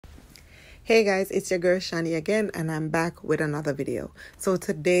Hey guys, it's your girl Shani again, and I'm back with another video. So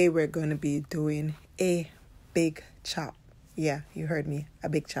today we're going to be doing a big chop. Yeah, you heard me, a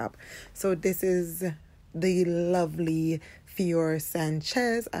big chop. So this is the lovely Fior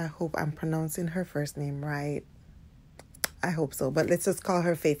Sanchez. I hope I'm pronouncing her first name right. I hope so, but let's just call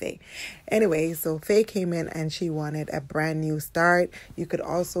her Faye. Anyway, so Faye came in and she wanted a brand new start. You could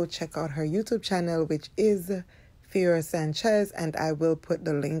also check out her YouTube channel, which is Fiora Sanchez, and I will put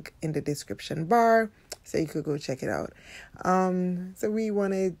the link in the description bar so you could go check it out. So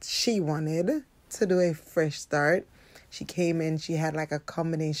she wanted to do a fresh start. She came in, she had like a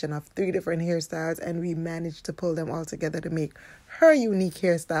combination of 3 different hairstyles, and we managed to pull them all together to make her unique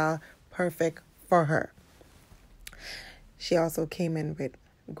hairstyle perfect for her. She also came in with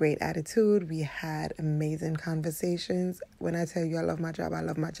great attitude. We had amazing conversations. When I tell you I love my job, I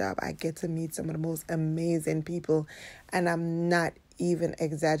love my job. I get to meet some of the most amazing people, and I'm not even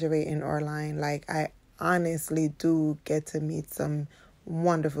exaggerating or lying. Like, I honestly do get to meet some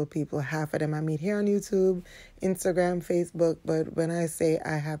wonderful people. Half of them I meet here on YouTube, Instagram, Facebook. But when I say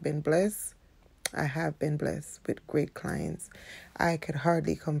I have been blessed, I have been blessed with great clients. I could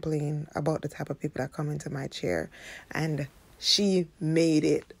hardly complain about the type of people that come into my chair, and she made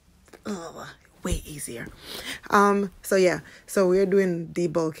it way easier. So we're doing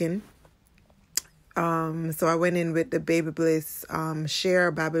debulking. So I went in with the Baby Bliss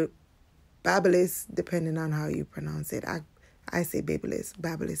Share Babyliss, depending on how you pronounce it. I say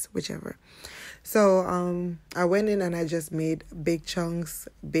Babyliss, whichever. So I went in and I just made big chunks,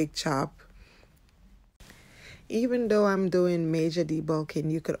 big chop. Even though I'm doing major debulking,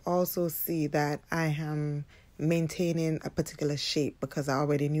 you could also see that I am maintaining a particular shape because I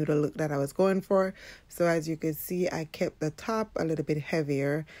already knew the look that I was going for. So as you can see, I kept the top a little bit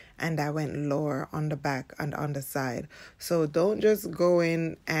heavier and I went lower on the back and on the side. So don't just go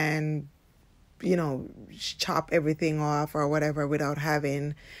in and, chop everything off or whatever without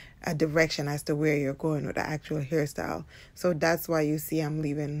having a direction as to where you're going with the actual hairstyle. So that's why you see I'm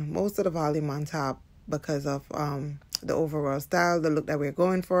leaving most of the volume on top, because of the overall style, the look that we're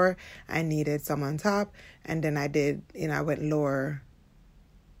going for. I needed some on top, and then I went lower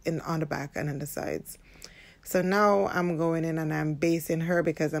on the back and on the sides. So now I'm going in and I'm basing her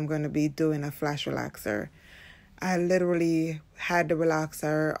because I'm going to be doing a flash relaxer. I literally had the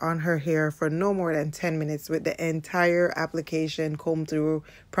relaxer on her hair for no more than 10 minutes with the entire application comb through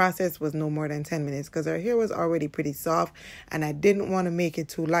process was no more than 10 minutes because her hair was already pretty soft and I didn't want to make it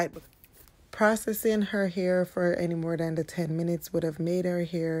too light. Processing her hair for any more than the 10 minutes would have made her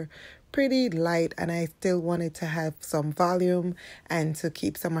hair pretty light, and I still wanted to have some volume and to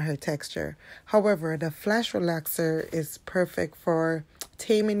keep some of her texture. However, the flash relaxer is perfect for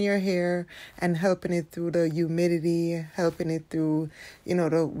taming your hair and helping it through the humidity, helping it through,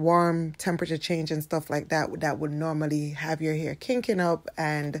 the warm temperature change and stuff like that would normally have your hair kinking up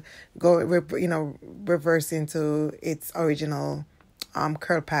and go, reverse into its original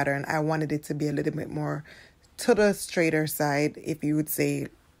curl pattern. I wanted it to be a little bit more to the straighter side, if you would say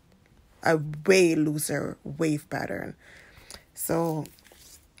a way looser wave pattern. So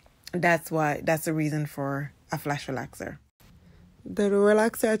that's the reason for a flash relaxer. The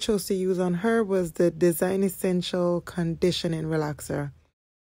relaxer I chose to use on her was the Design Essential Conditioning Relaxer.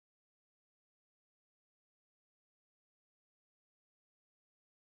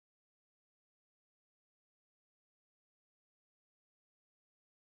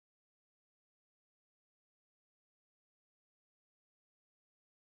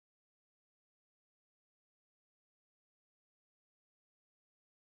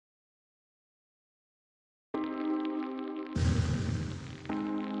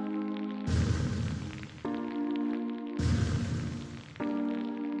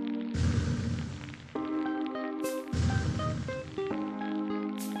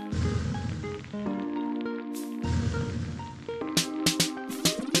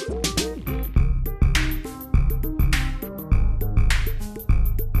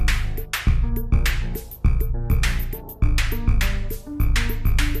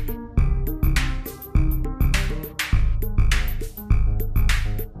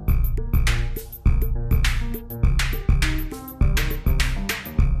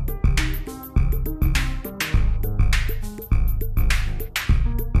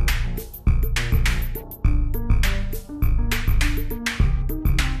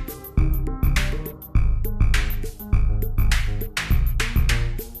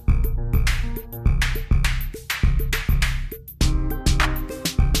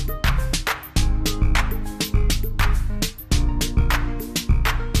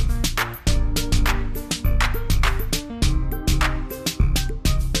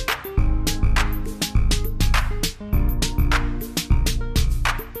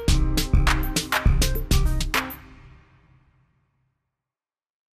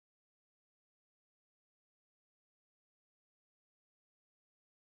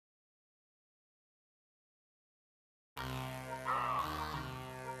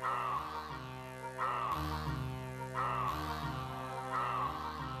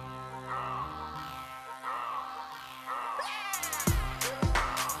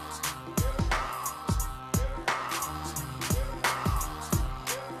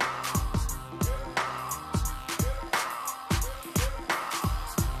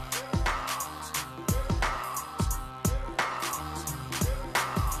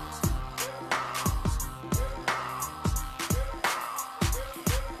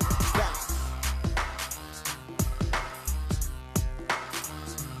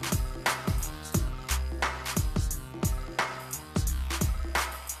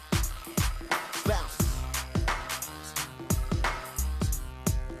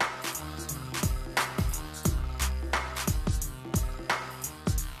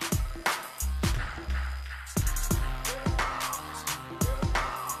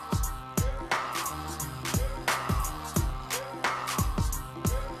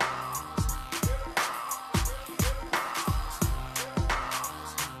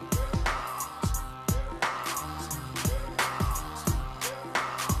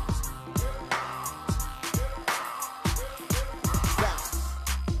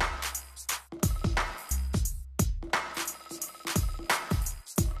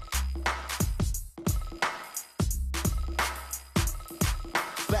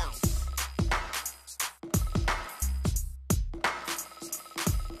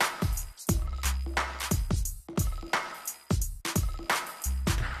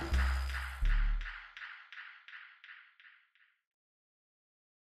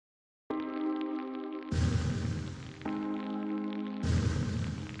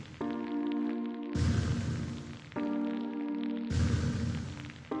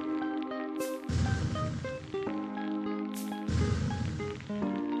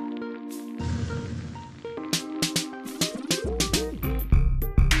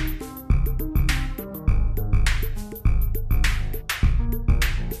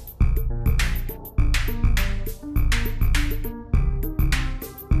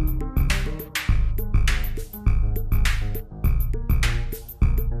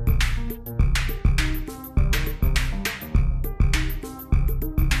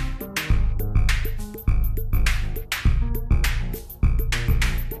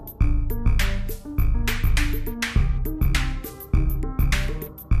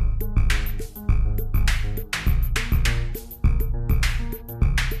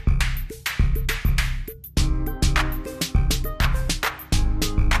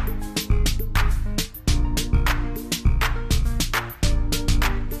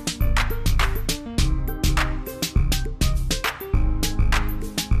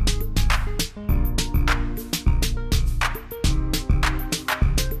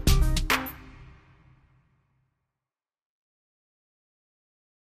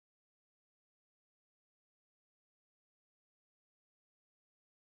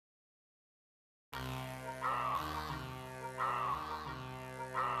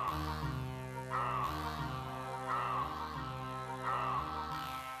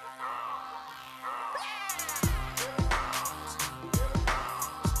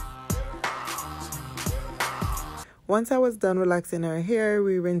 Once I was done relaxing her hair,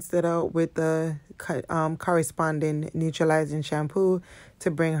 we rinsed it out with the corresponding neutralizing shampoo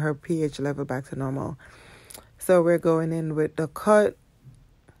to bring her pH level back to normal. So we're going in with the cut.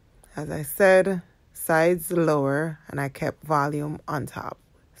 As I said, sides lower, and I kept volume on top.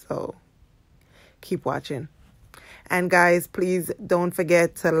 So keep watching. And guys, please don't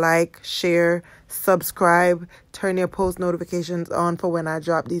forget to like, share, subscribe, turn your post notifications on for when I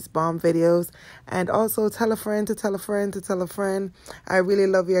drop these bomb videos. And also tell a friend to tell a friend to tell a friend. I really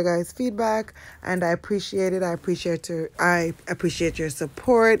love your guys' feedback and I appreciate it. I appreciate your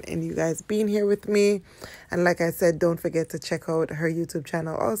support and you guys being here with me. And like I said, don't forget to check out her YouTube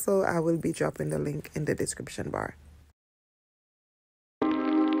channel. Also, I will be dropping the link in the description bar.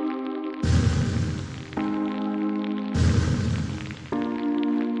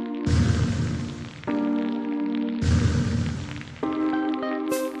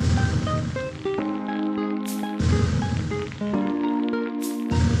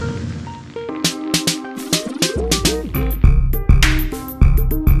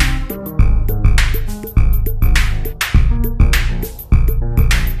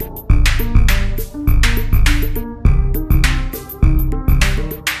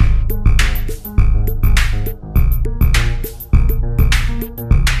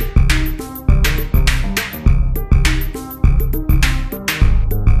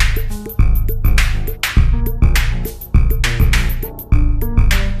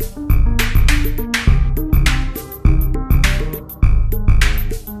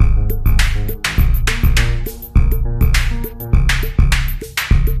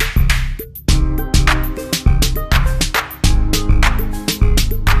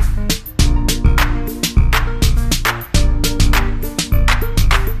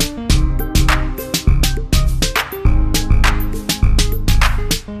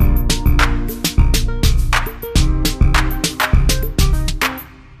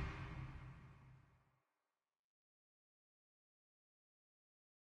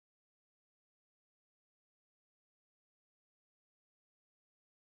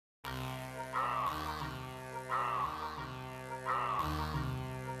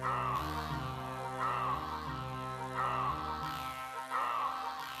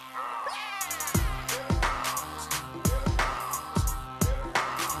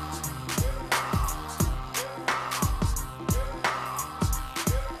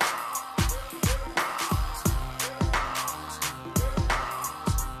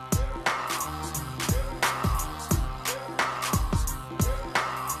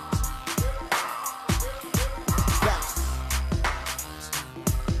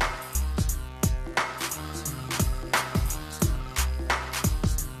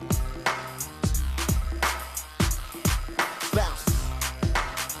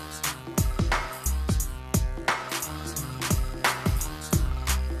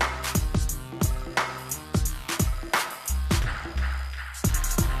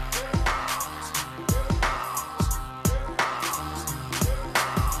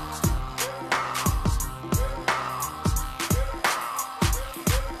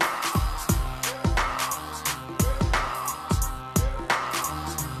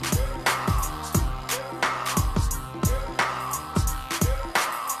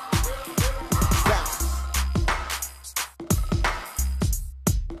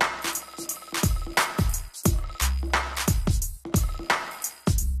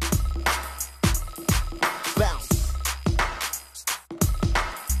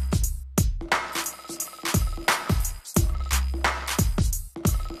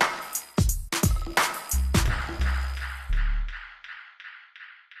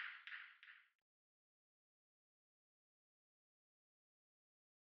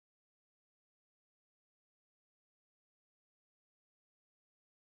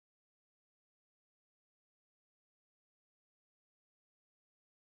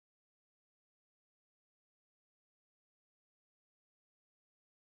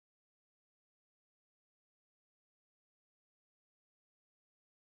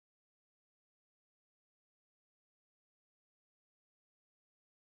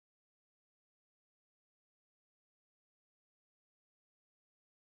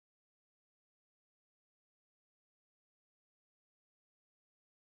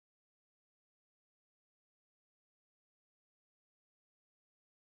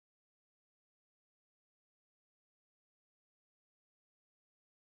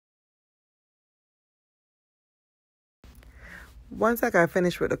 Once I got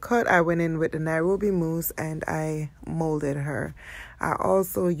finished with the cut, I went in with the Nairobi mousse and I molded her. I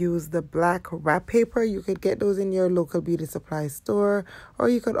also used the black wrap paper. You could get those in your local beauty supply store, or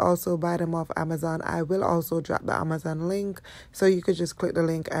you could also buy them off Amazon. I will also drop the Amazon link, so you could just click the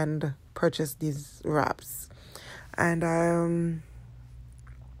link and purchase these wraps. And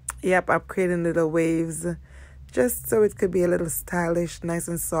yep, I'm creating little waves just so it could be a little stylish, nice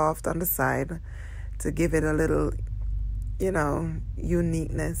and soft on the side to give it a little,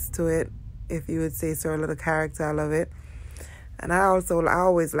 uniqueness to it, if you would say so, a little character. I love it. And I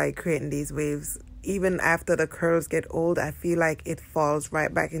always like creating these waves. Even after the curls get old, I feel like it falls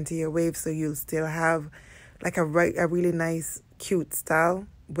right back into your wave, so you'll still have like a really nice, cute style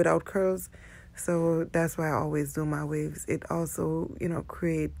without curls. So that's why I always do my waves. It also,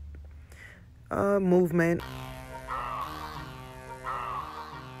 create a movement.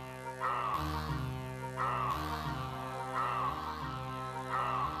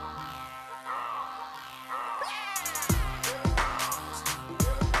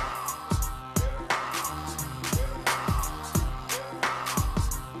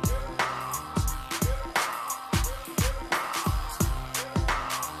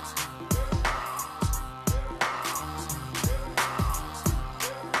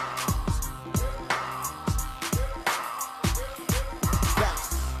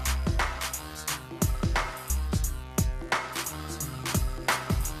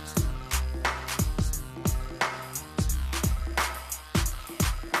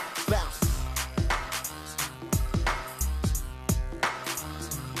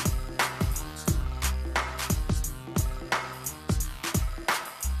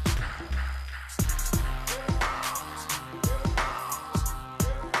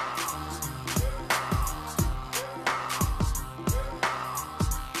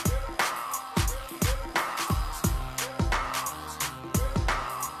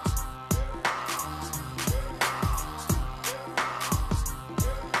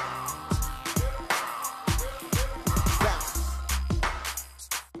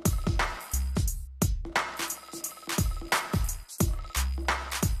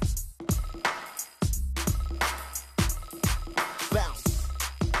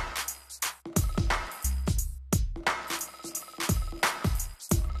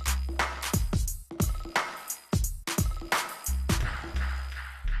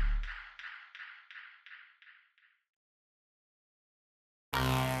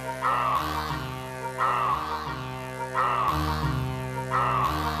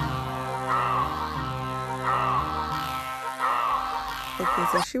 Okay,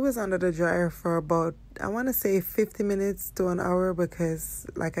 so she was under the dryer for about, I want to say 50 minutes to an hour, because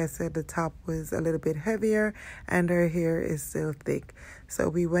like I said, the top was a little bit heavier and her hair is still thick. So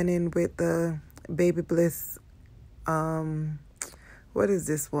we went in with the Baby Bliss, what is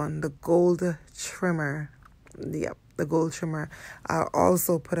this one? The gold trimmer. Yep, the gold trimmer. I'll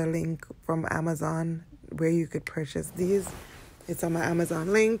also put a link from Amazon where you could purchase these. It's on my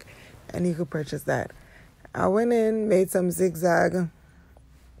Amazon link and you could purchase that. I went in, made some zigzag,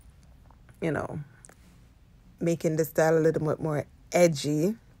 making the style a little bit more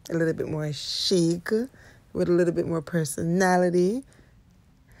edgy, a little bit more chic, with a little bit more personality.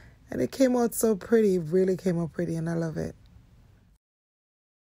 And it came out so pretty, really came out pretty, and I love it.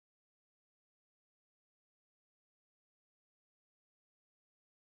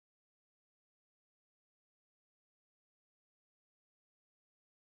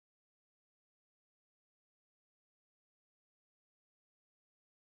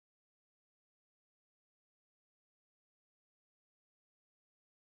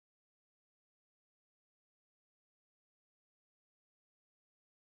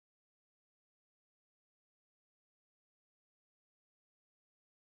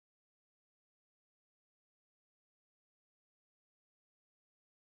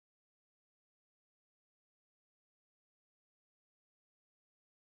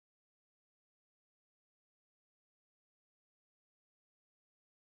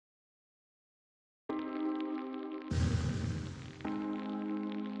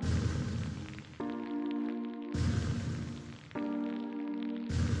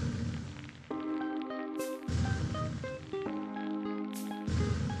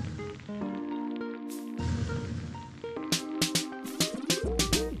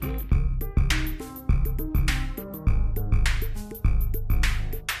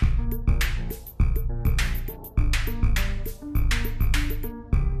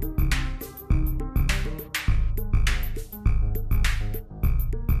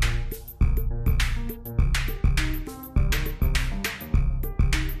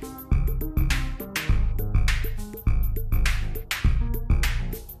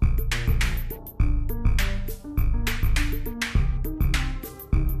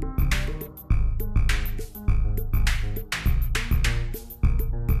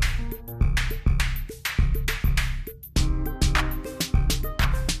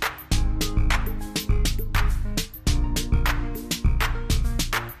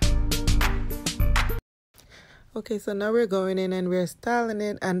 Okay, so now we're going in and we're styling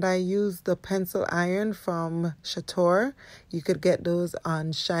it, and I use the pencil iron from Chateur. You could get those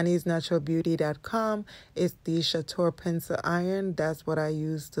on shinysnaturalbeauty.com. It's the Chateur pencil iron. That's what I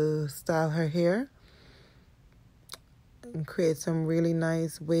use to style her hair and create some really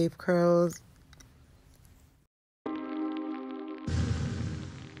nice wave curls.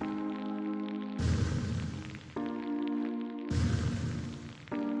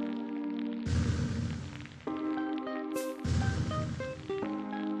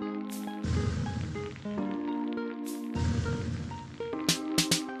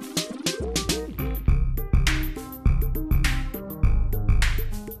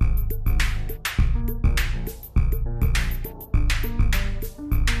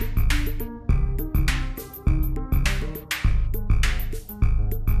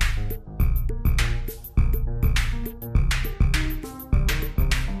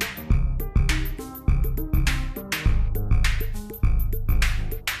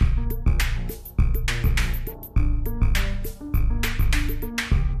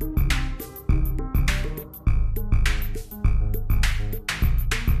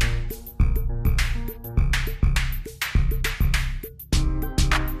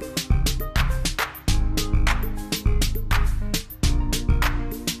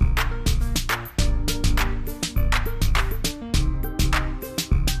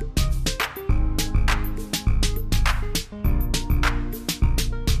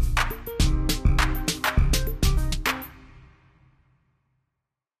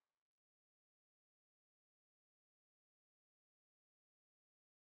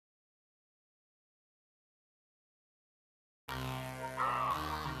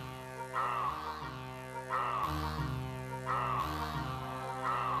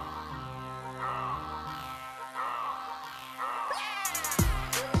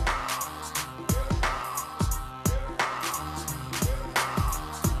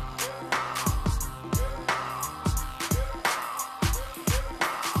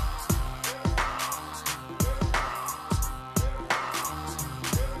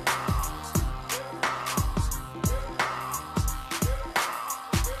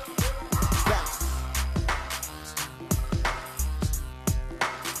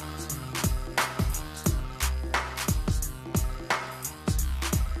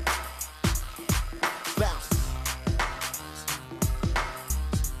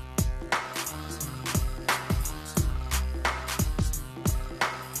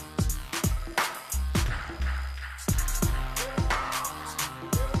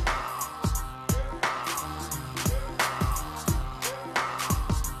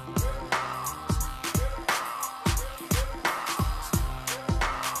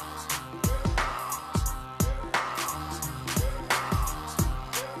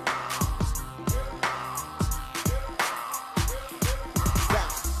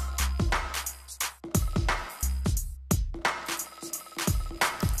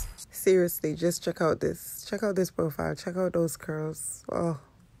 Seriously, just check out this. Check out this profile. Check out those curls. Oh,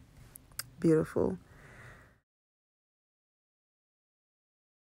 beautiful.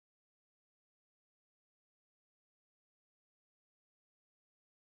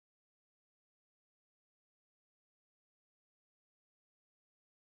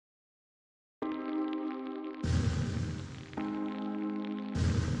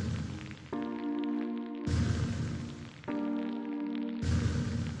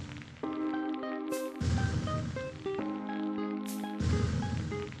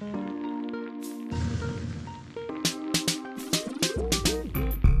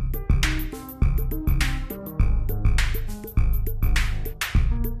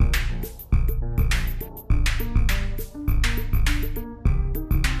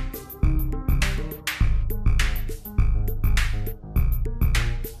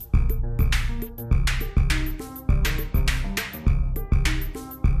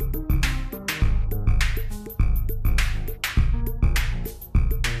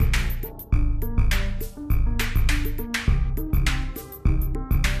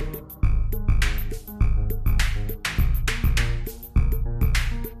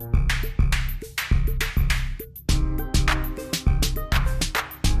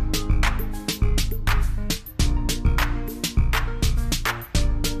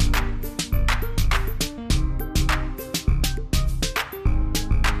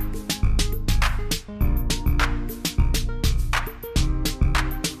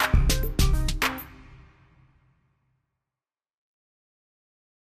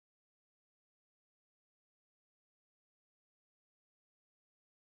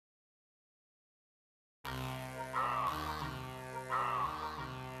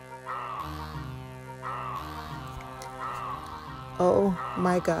 Oh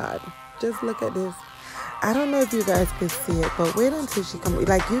my God. Just look at this. I don't know if you guys could see it, but wait until she comes.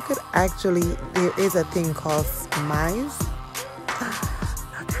 Like, you could actually, there is a thing called smize.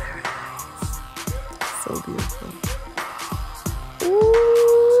 Look at her eyes. So beautiful.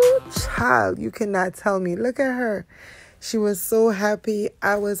 Ooh, child, you cannot tell me. Look at her. She was so happy.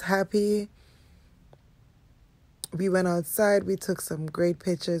 I was happy. We went outside. We took some great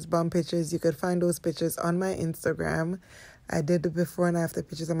pictures, bomb pictures. You could find those pictures on my Instagram. I did the before and after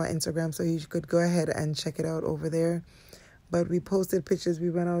pictures on my Instagram, so you could go ahead and check it out over there. But we posted pictures. We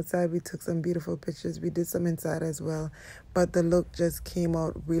went outside. We took some beautiful pictures. We did some inside as well. But the look just came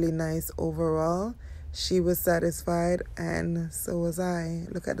out really nice overall. She was satisfied, and so was I.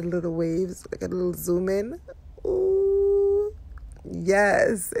 Look at the little waves. Look at the little zoom in. Ooh,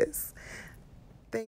 yes.